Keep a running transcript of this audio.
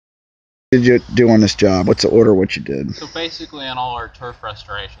Did you do on this job? What's the order what you did? So basically on all our turf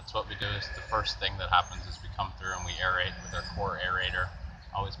restorations, what we do is the first thing that happens is we come through and we aerate with our core aerator.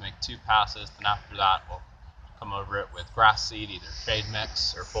 Always make 2 passes, then after that we'll come over it with grass seed, either shade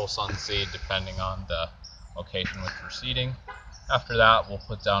mix or full sun seed, depending on the location which we're seeding. After that we'll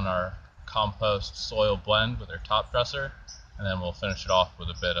put down our compost soil blend with our top dresser, and then we'll finish it off with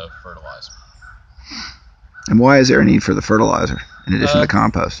a bit of fertilizer. And why is there a need for the fertilizer in addition to the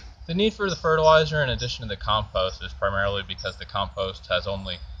compost? The need for the fertilizer in addition to the compost is primarily because the compost has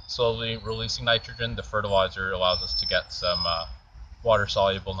only slowly releasing nitrogen. The fertilizer allows us to get some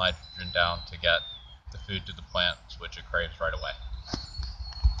water-soluble nitrogen down to get the food to the plants, which it craves right away.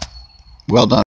 Well done.